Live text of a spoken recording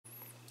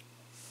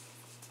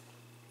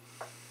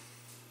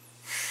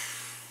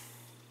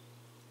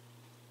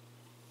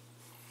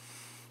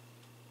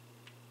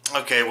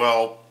Okay,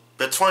 well,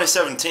 it's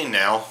 2017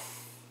 now.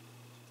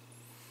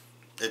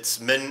 It's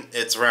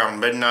around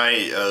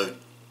midnight of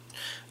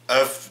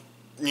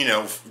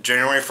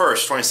January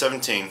 1st,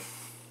 2017.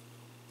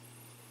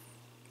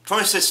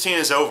 2016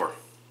 is over.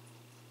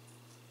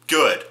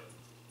 Good.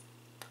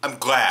 I'm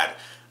glad.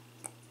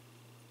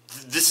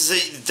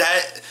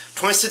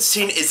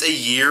 2016 is a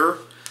year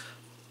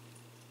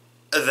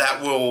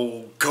that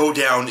will go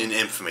down in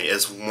infamy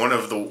as one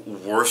of the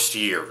worst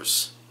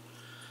years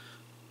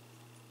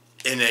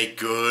in a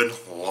good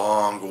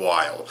long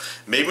while.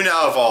 Maybe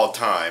not of all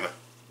time,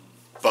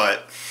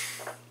 but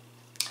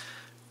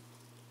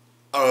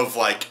of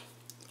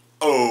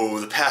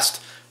the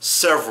past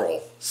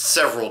several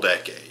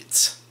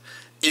decades.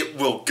 It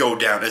will go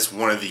down as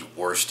one of the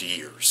worst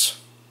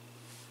years.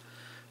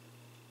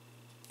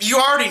 You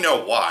already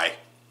know why.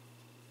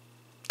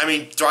 I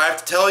mean, do I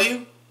have to tell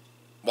you?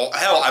 Well,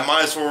 hell, I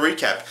might as well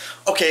recap.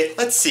 Okay,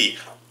 let's see.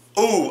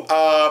 Ooh,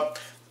 how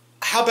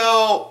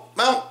about,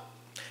 well,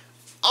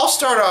 I'll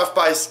start off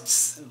by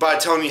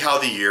telling you how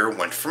the year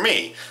went for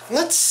me.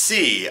 Let's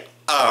see.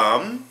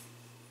 Well,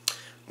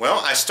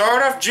 I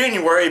started off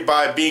January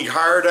by being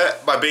hired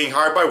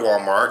by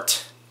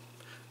Walmart.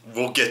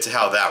 We'll get to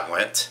how that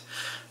went.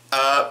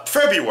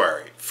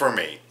 February, for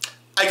me,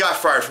 I got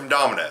fired from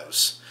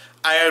Domino's.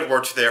 I had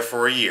worked there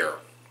for a year.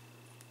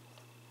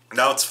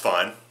 That was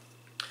fun.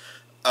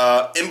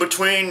 In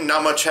between,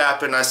 not much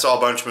happened. I saw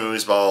a bunch of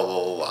movies, blah,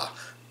 blah, blah, blah.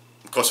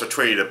 Of course, I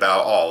tweeted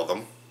about all of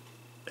them,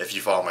 if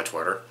you follow my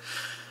Twitter.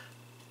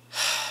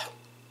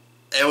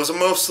 It was a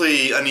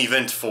mostly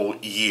uneventful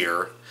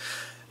year.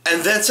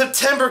 And then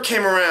September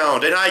came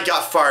around, and I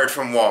got fired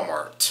from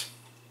Walmart.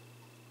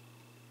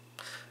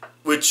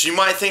 Which you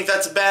might think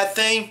that's a bad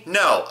thing.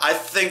 No, I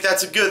think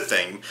that's a good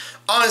thing.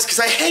 Honest, because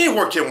I hated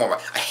working at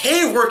Walmart. I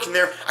hated working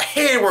there. I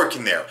hated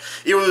working there.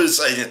 It was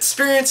an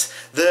experience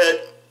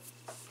that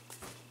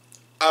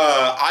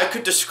I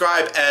could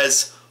describe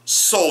as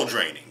soul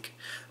draining.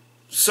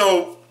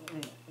 So,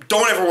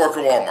 don't ever work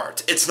at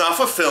Walmart. It's not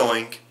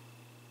fulfilling.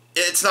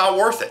 It's not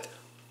worth it.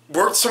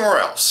 Work somewhere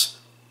else.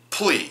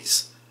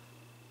 Please.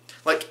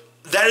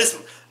 That is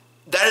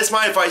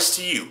my advice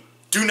to you.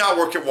 Do not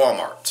work at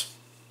Walmart.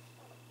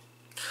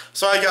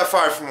 So I got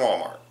fired from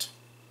Walmart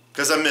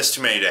because I missed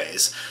too many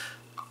days.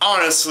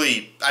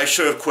 Honestly, I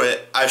should have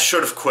quit. I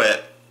should have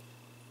quit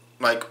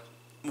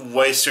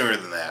way sooner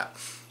than that.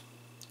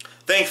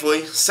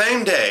 Thankfully,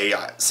 same day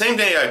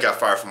I got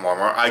fired from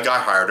Walmart, I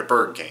got hired at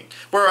Burger King,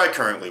 where I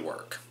currently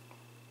work.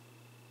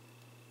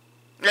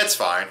 It's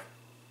fine.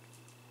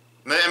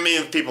 I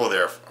mean, the people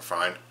there are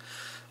fine.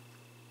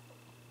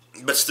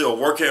 But still,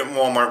 working at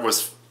Walmart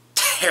was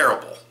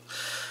terrible.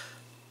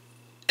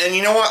 And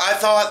you know what? I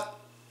thought,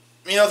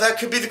 that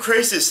could be the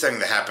craziest thing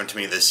that happened to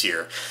me this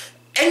year.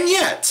 And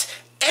yet,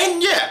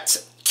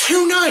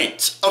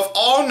 tonight of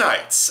all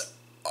nights,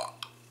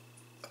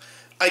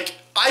 I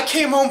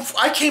came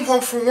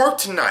home from work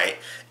tonight,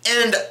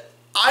 and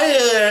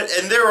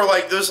there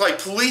was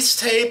police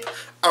tape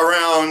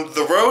around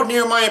the road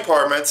near my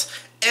apartments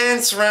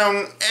and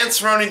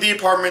surrounding the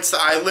apartments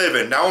that I live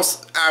in.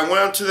 I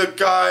went up to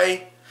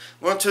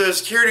the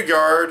security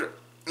guard,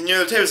 and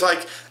the tape was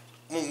like,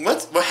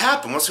 what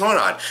happened? What's going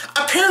on?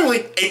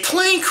 Apparently, a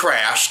plane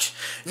crashed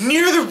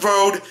near the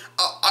road,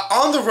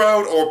 on the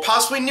road, or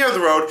possibly near the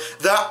road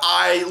that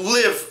I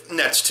live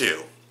next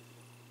to.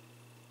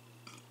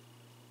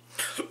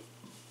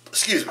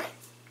 Excuse me.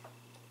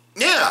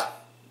 Yeah,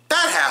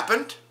 that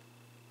happened.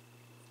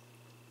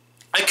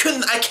 I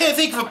can't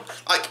think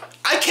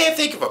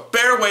of a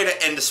better way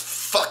to end this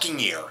fucking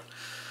year.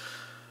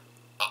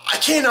 I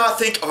cannot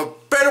think of a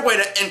better way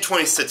to end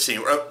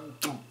 2016.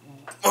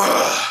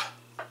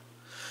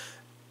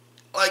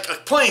 A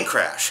plane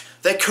crash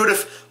that could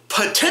have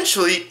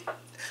potentially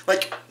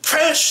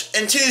crashed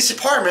into these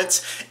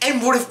apartments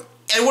and would have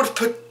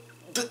could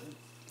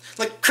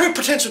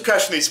potentially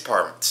crash in these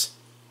apartments,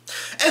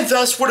 and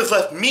thus would have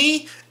left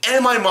me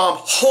and my mom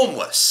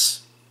homeless.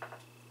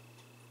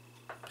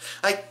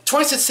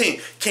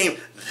 2016 came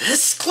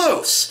this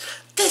close,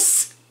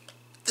 this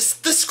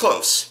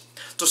close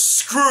to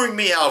screwing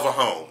me out of a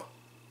home.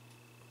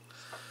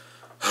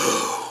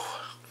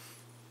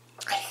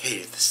 I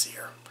hated this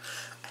year.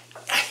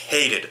 I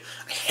hated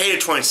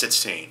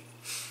 2016.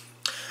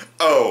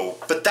 Oh,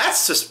 but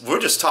we're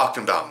just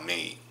talking about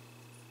me.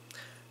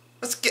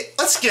 Let's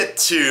get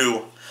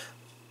to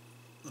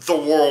the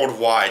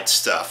worldwide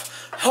stuff.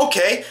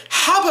 Okay,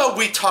 how about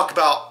we talk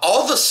about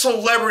all the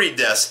celebrity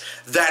deaths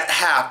that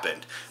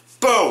happened?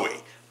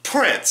 Bowie,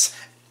 Prince,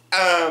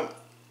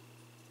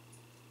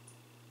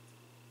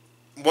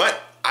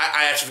 what?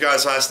 I actually forgot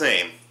his last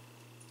name.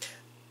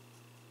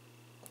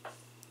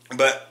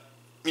 But,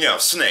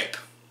 Snape.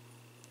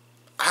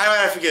 How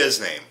did I forget his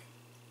name?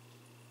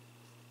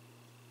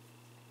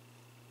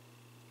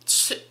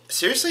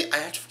 Seriously?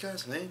 I actually forgot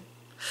his name?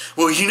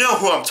 Well, you know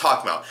who I'm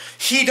talking about.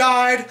 He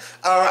died,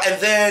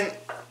 and then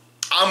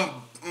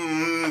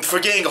I'm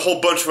forgetting a whole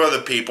bunch of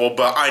other people,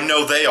 but I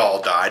know they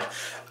all died.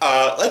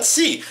 Let's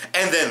see.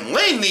 And then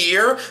late in the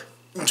year,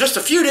 just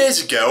a few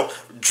days ago,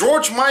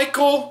 George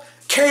Michael,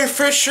 Carrie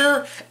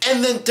Fisher,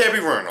 and then Debbie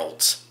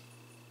Reynolds.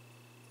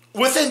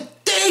 Within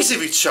days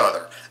of each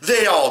other,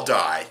 they all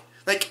die.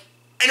 Like,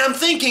 and I'm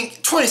thinking,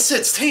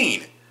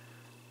 2016,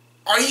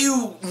 are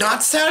you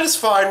not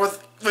satisfied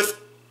with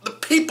the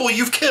people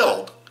you've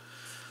killed?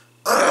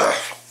 Ugh.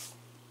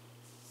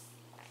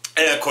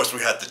 And of course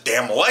we had the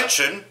damn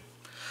election,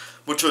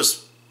 which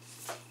was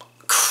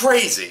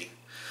crazy.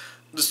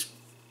 Just,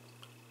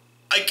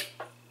 like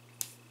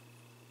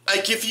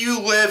if you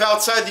live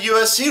outside the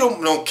U.S., you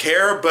don't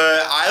care,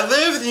 but I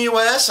live in the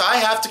U.S., I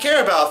have to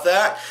care about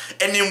that,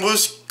 and it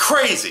was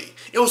crazy.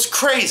 It was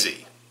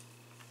crazy.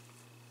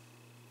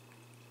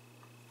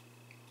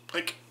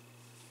 Like,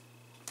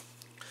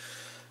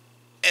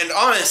 and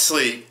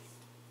honestly,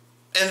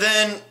 and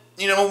then,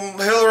 you know,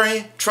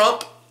 Hillary,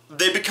 Trump,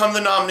 they become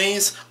the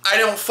nominees. I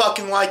don't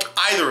fucking like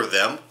either of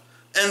them.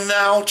 And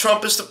now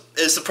Trump is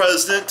the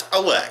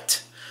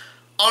president-elect.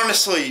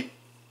 Honestly,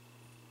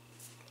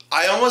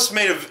 I almost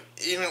made a,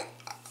 you know,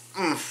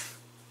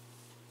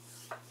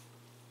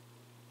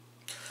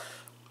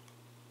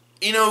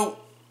 you know,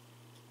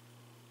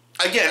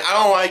 again, I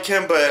don't like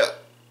him,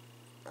 but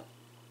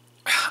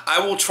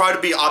I will try to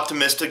be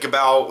optimistic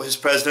about his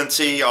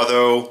presidency,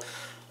 although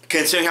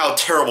considering how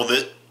terrible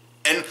this,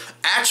 and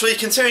actually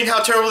considering how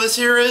terrible this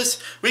year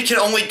is, we can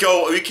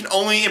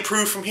only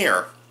improve from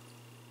here.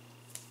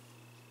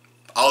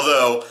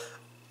 Although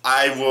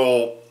I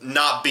will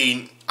not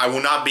be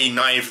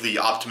naively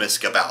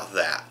optimistic about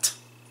that.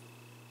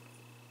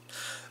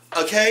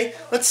 Okay,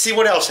 let's see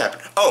what else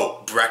happened.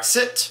 Oh,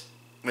 Brexit,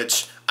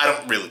 which I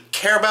don't really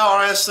care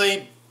about,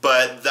 honestly,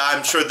 but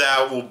I'm sure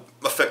that will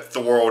affect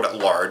the world at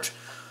large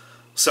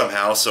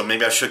somehow, so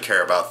maybe I should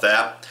care about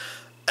that.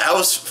 That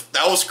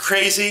was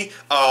crazy.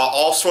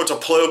 All sorts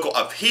of political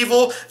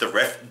upheaval,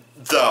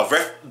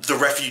 the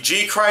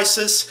refugee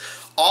crisis,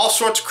 all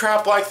sorts of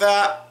crap like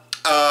that.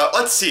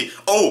 Let's see.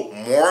 Oh,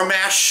 more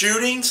mass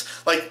shootings,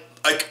 like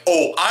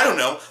oh, I don't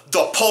know,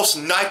 the Pulse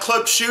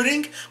nightclub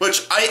shooting,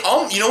 which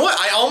you know what?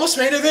 I almost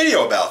made a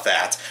video about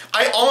that.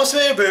 I almost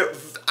made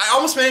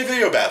a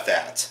video about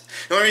that.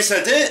 The only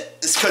reason I didn't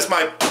is because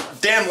my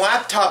damn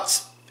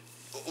laptop's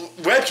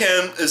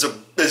webcam is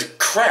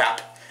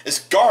crap. It's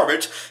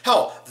garbage.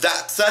 Hell,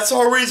 that's the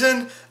whole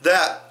reason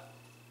that,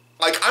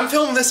 like, I'm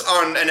filming this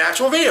on an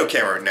actual video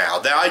camera now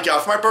that I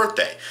got for my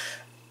birthday.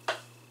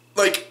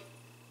 Like,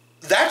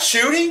 that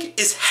shooting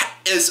is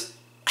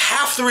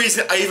half the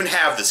reason I even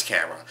have this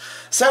camera.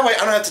 So that way I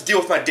don't have to deal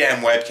with my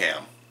damn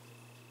webcam.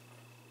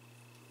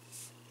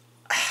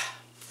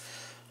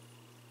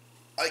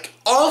 Like,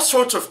 all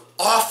sorts of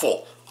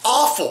awful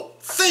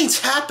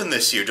things happened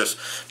this year.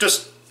 Just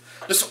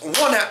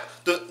one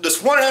after,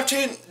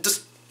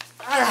 just.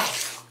 I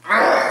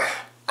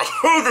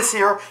hate this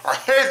year. I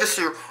hate this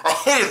year. I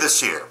hated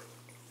this year.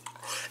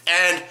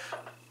 And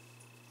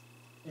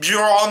you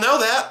all know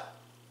that.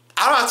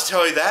 I don't have to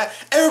tell you that.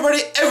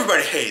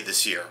 Everybody hated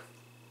this year.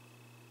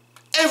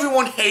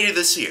 Everyone hated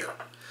this year.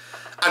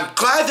 I'm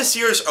glad this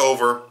year is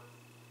over.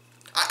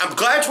 I'm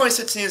glad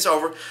 2016 is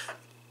over.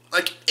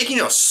 Like, it can,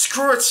 you know,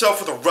 screw itself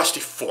with a rusty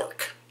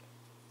fork.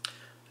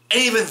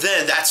 And even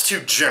then, that's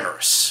too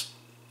generous.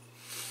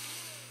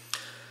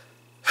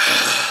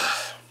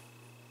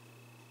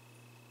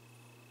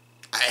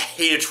 I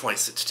hated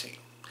 2016.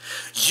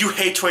 You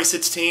hate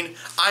 2016.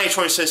 I hate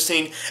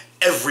 2016.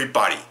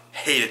 Everybody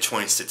hated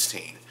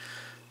 2016.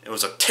 It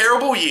was a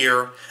terrible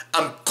year.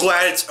 I'm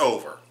glad it's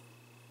over.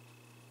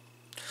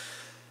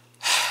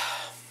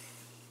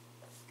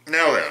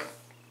 Now then,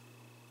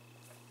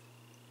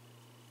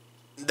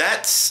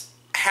 that's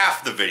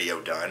half the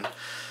video done.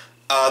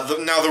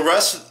 Now the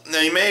rest, now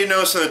you may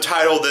notice in the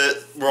title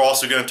that we're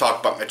also going to talk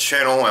about my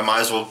channel. I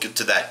might as well get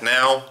to that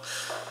now.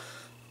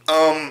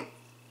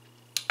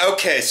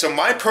 Okay, so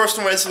my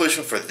personal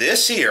resolution for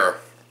this year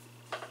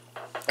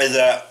is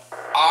that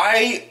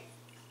I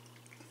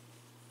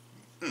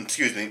am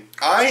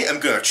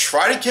going to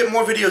try to get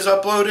more videos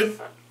uploaded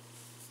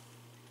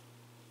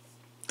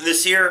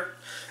this year.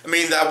 I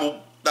mean,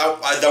 well,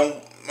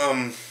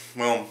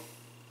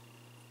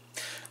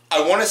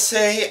 I want to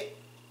say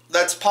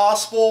that's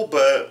possible,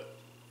 but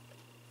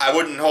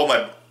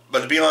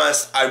but to be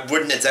honest, I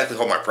wouldn't exactly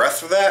hold my breath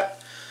for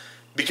that,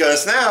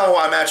 because now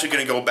I'm actually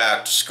going to go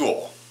back to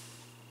school.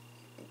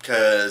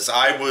 Because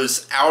I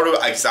was out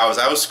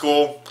of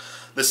school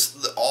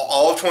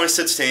all of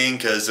 2016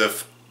 because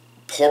of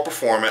poor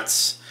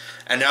performance,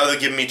 and now they're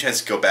giving me a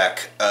chance to go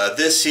back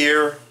this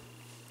year,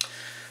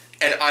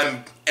 and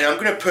I'm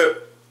going to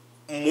put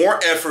more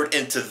effort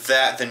into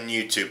that than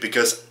YouTube,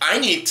 because I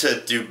need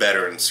to do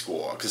better in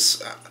school,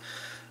 because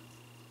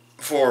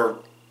for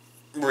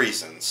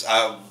reasons,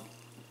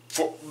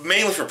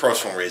 mainly for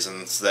personal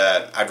reasons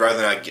that I'd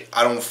rather not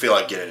I don't feel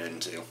like getting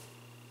into.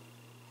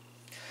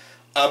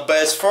 But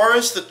as far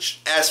as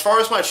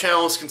my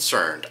channel is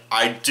concerned,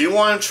 I do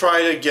want to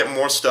try to get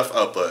more stuff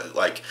uploaded.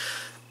 Like,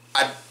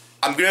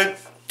 I'm gonna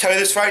tell you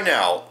this right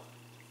now.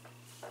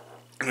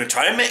 I'm gonna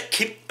try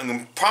to I'm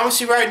gonna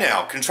promise you right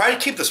now. I'm gonna try to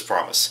keep this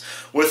promise.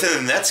 Within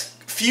the next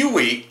few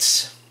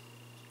weeks,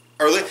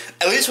 or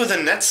at least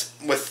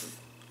with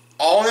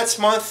all next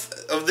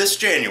month of this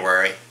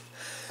January,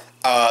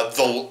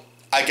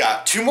 I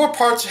got 2 more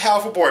parts of How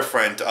for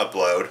Boyfriend to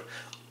upload.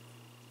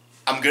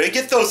 I'm gonna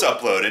get those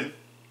uploaded.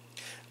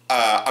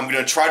 I'm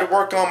gonna try to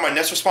work on my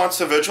next response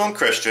to Vigilant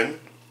Christian.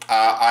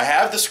 I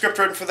have the script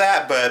written for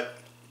that, but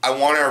I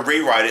want to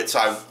rewrite it, so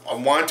I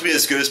want it to be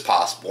as good as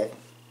possible.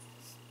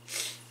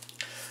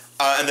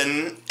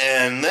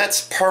 And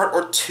that's part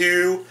or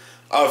 2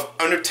 of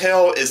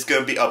Undertale is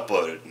going to be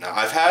uploaded. Now,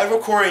 I've had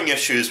recording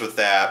issues with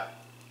that,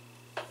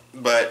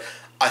 but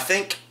I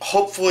think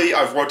hopefully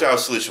I've worked out a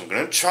solution. I'm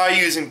going to try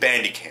using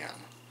Bandicam,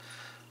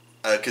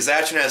 because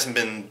that hasn't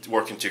been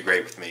working too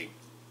great with me.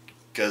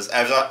 Because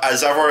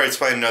as I've already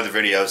explained in other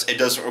videos, it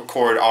doesn't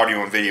record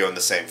audio and video in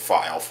the same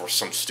file for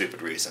some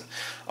stupid reason.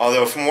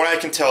 Although from what I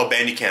can tell,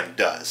 Bandicam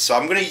does. So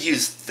I'm going to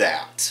use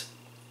that.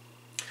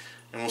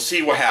 And we'll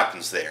see what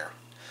happens there.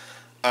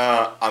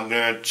 I'm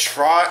going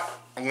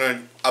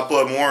to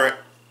upload more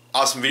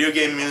awesome video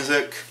game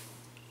music.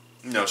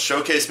 You know,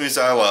 showcase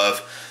music I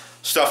love.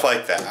 Stuff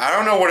like that. I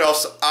don't know what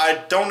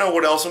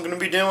else I'm going to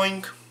be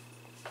doing.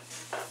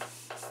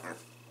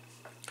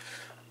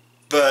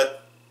 But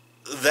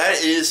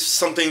that is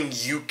something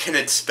you can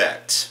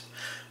expect.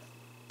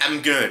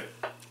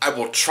 I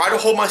will try to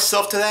hold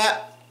myself to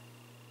that.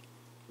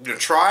 I'm going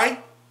to try.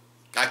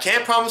 I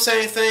can't promise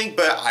anything,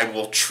 but I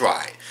will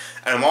try.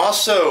 And I'm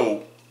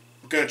also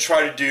going to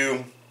try to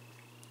do,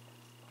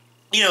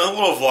 you know,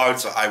 little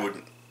vlogs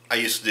I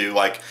used to do,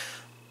 like,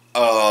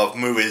 of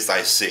movies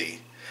I see.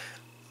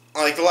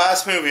 Like, the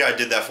last movie I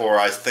did that for,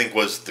 I think,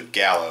 was The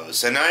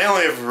Gallows. And I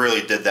only ever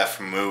really did that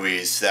for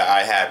movies that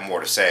I had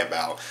more to say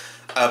about.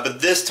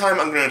 But this time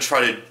I'm going to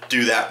try to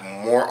do that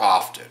more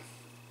often.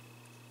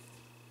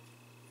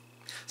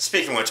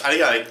 Speaking of which,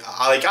 I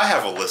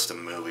have a list of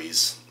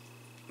movies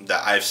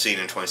that I've seen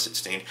in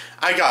 2016.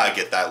 I gotta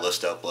get that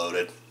list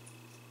uploaded.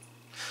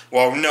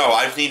 Well, no,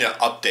 I need to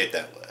update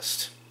that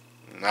list.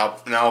 And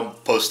I'll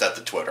post that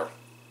to Twitter.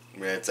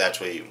 It's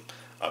actually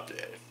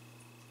updated.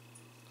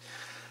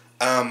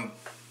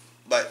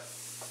 But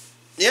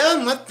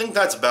yeah, I think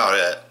that's about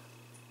it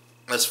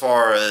as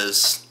far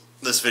as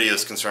this video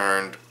is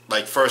concerned.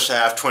 Like, first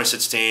half,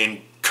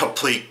 2016,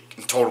 complete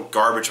and total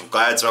garbage. I'm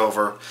glad it's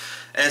over.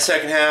 And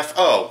second half,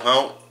 oh,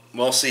 well,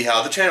 we'll see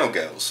how the channel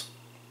goes.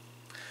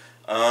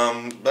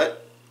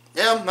 But,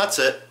 yeah, that's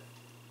it.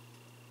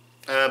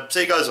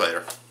 See you guys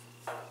later.